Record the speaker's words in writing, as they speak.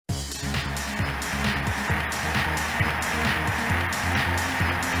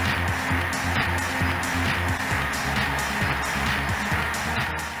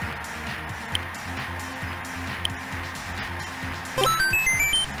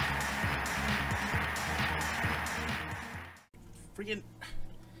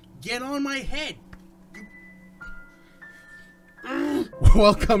Get on my head!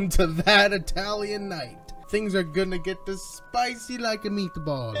 Welcome to that Italian night. Things are gonna get this spicy like a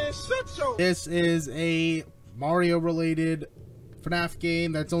meatball. This is a Mario related FNAF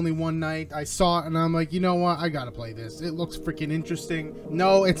game that's only one night. I saw it and I'm like, you know what? I gotta play this. It looks freaking interesting.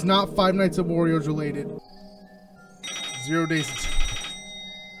 No, it's not Five Nights at Wario's related. 0 days.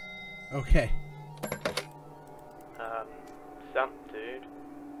 Okay. Dude.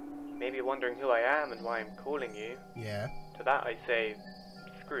 Maybe you're wondering who I am and why I'm calling you. Yeah. To that I say,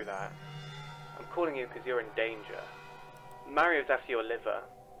 screw that. I'm calling you because you're in danger. Mario's after your liver.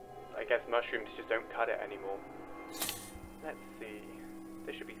 I guess mushrooms just don't cut it anymore. Let's see.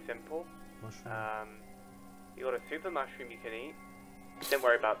 This should be simple. You got a super mushroom you can eat. Don't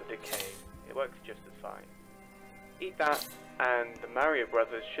worry about the decay. It works just as fine. Eat that, and the Mario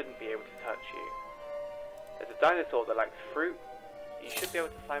brothers shouldn't be able to touch you. There's a dinosaur that likes fruit. You should be able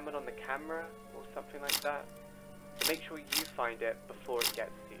to find one on the camera, or something like that. So make sure you find it before it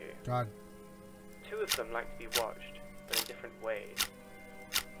gets to you. God. Two of them like to be watched, but in different ways.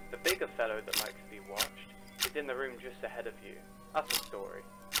 The bigger fellow that likes to be watched is in the room just ahead of you. Upper story.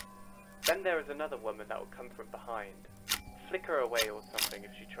 Then there is another woman that will come from behind. Flick her away or something if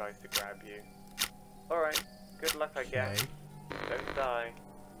she tries to grab you. Alright, good luck I guess. Don't die.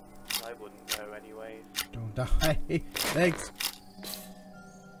 I wouldn't know anyways. Don't die. Thanks.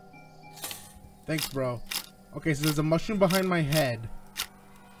 Thanks, bro. Okay, so there's a mushroom behind my head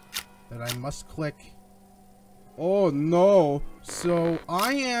that I must click. Oh, no. So,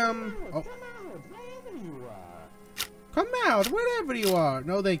 I am... Oh. Come out, wherever you are.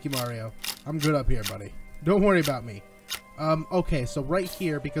 No, thank you, Mario. I'm good up here, buddy. Don't worry about me. Okay, so right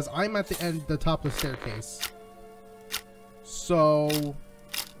here, because I'm at the end, the top of the staircase. So,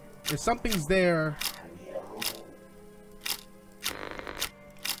 if something's there...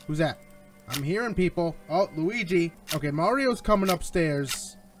 Who's that? I'm hearing people. Oh, Luigi. Okay, Mario's coming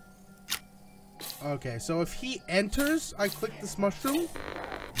upstairs. Okay, so if he enters, I click this mushroom.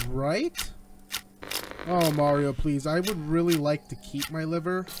 Right? Oh, Mario, please. I would really like to keep my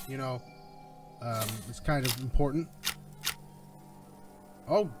liver. You know, it's kind of important.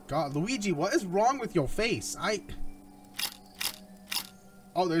 Oh, God. Luigi, what is wrong with your face?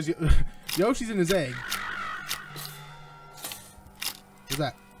 Oh, there's... Yoshi's in his egg. What's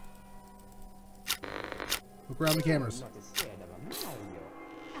that? Look around the cameras.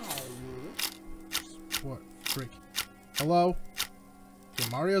 What? Frick. Hello? Okay,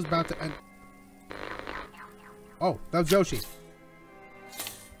 Mario's about to end. Oh, that was Yoshi.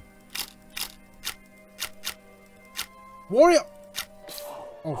 Wario!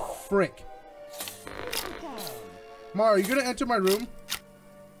 Oh, frick. Mario, are you gonna enter my room?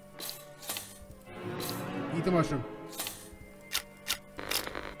 Eat the mushroom.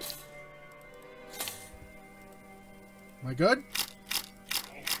 Am I good?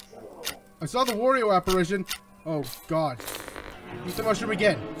 I saw the Wario apparition. Oh, God. Eat the mushroom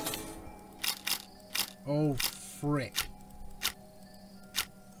again. Oh, frick.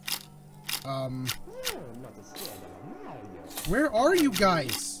 Where are you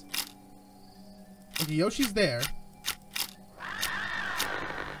guys? Okay, Yoshi's there.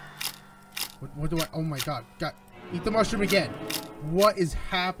 What do I... Oh, my God. Eat the mushroom again. What is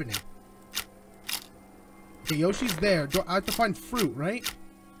happening? Okay, Yoshi's there. I have to find fruit, right?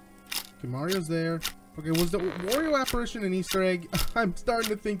 Okay, Mario's there. Okay, was the Wario apparition an Easter egg? I'm starting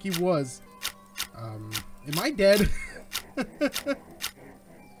to think he was. Am I dead?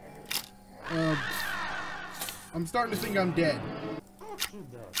 I'm starting to think I'm dead.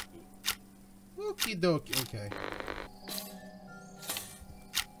 Okie dokie. Okay.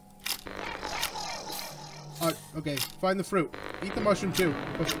 Okay, find the fruit. Eat the mushroom too,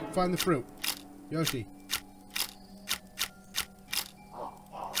 but find the fruit. Yoshi.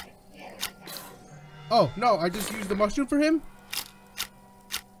 Oh, no, I just used the mushroom for him?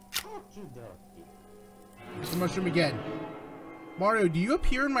 Use the mushroom again. Mario, do you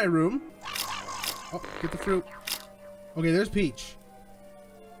appear in my room? Oh, get the fruit. Okay, there's Peach.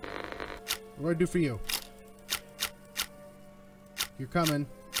 What do I do for you? You're coming.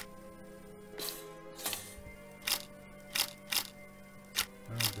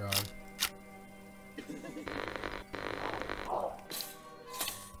 Oh, God.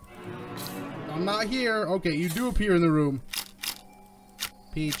 I'm not here. Okay, you do appear in the room.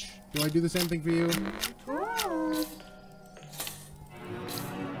 Peach, do I do the same thing for you?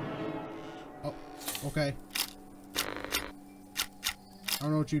 Oh, okay. I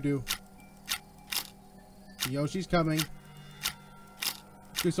don't know what you do. Yoshi's coming.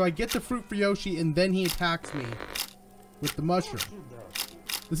 Okay, so I get the fruit for Yoshi, and then he attacks me with the mushroom.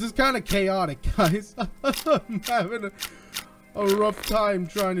 This is kind of chaotic, guys. I'm having a rough time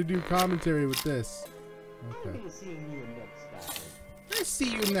trying to do commentary with this. Okay. I'll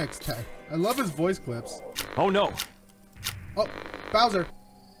see you next time. I love his voice clips. Oh no. Oh, Bowser.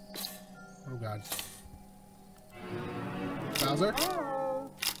 Oh god. Bowser? Oh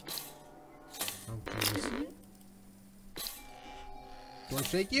jeez. Do I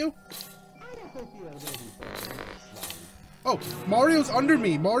shake you? Oh, Mario's under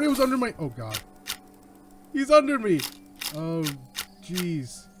me. Mario's under my... Oh god. He's under me. Oh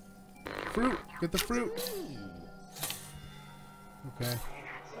jeez. Fruit. Get the fruit. Okay.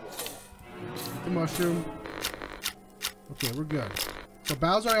 Get the mushroom. Okay, we're good. So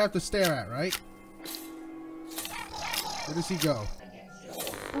Bowser I have to stare at, right? Where does he go?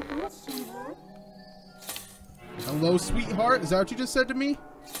 Hello, sweetheart? Is that what you just said to me?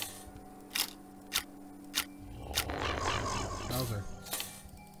 Bowser.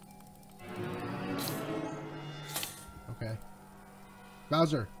 Okay.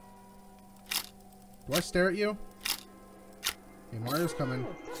 Bowser. Do I stare at you? Okay, Mario's coming.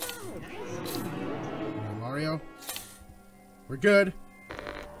 Okay, Mario. We're good.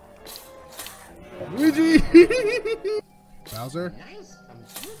 Luigi! Bowser.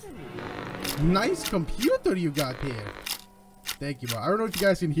 Nice computer you got here. Thank you, Mario. I don't know if you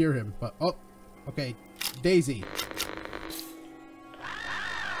guys can hear him, but oh, okay. Daisy.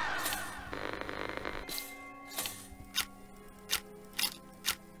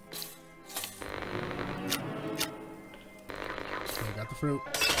 Okay, got the fruit.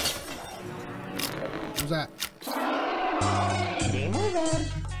 What was that? Game over.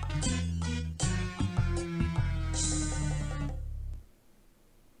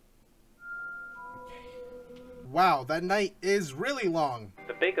 Wow, that night is really long.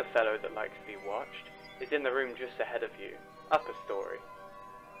 The bigger fellow that likes to be watched is in the room just ahead of you, up a story.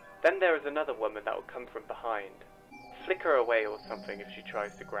 Then there is another woman that will come from behind. Flick her away or something if she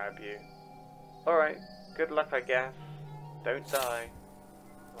tries to grab you. Alright, good luck I guess. Don't die.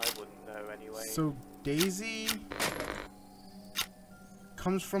 I wouldn't know anyway. So Daisy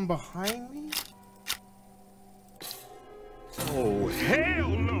comes from behind me? Oh, hell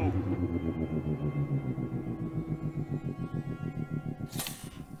no!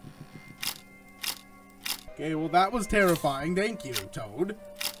 Okay, well that was terrifying. Thank you, Toad.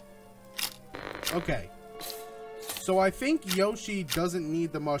 Okay. So I think Yoshi doesn't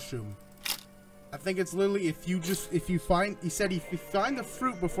need the mushroom. I think it's literally if you find, he said if you find the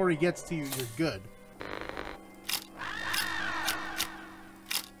fruit before he gets to you, you're good.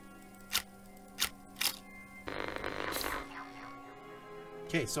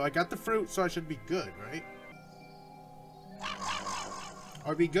 Okay, so I got the fruit, so I should be good, right?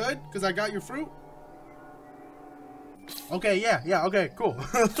 Are we good? Because I got your fruit? Okay, yeah, okay, cool.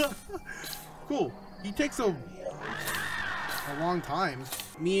 Cool. He takes a long time.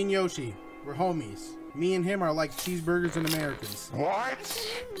 Me and Yoshi, we're homies. Me and him are like cheeseburgers and Americans. What?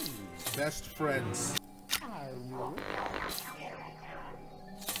 Best friends.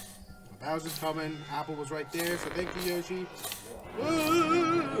 Bowser's coming. Apple was right there, so thank you, Yoshi.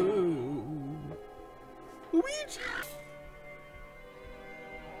 Whoa! Luigi!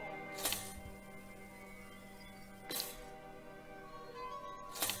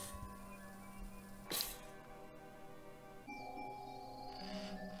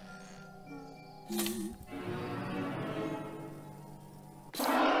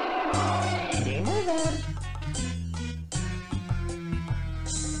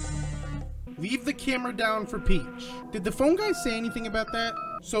 Leave the camera down for Peach. Did the phone guy say anything about that?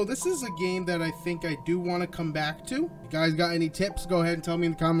 So this is a game that I think I do want to come back to. You guys got any tips? Go ahead and tell me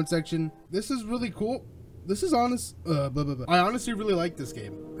in the comment section. This is really cool. This is honest. I honestly really like this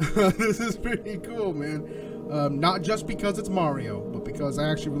game. This is pretty cool, man. Not just because it's Mario, but because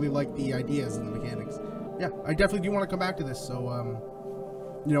I actually really like the ideas and the mechanics. Yeah, I definitely do want to come back to this. So,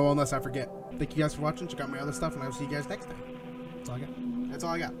 you know, unless I forget. Thank you guys for watching. Check out my other stuff, and I will see you guys next time. That's all I got. That's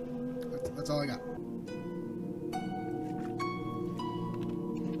all I got. That's all I got.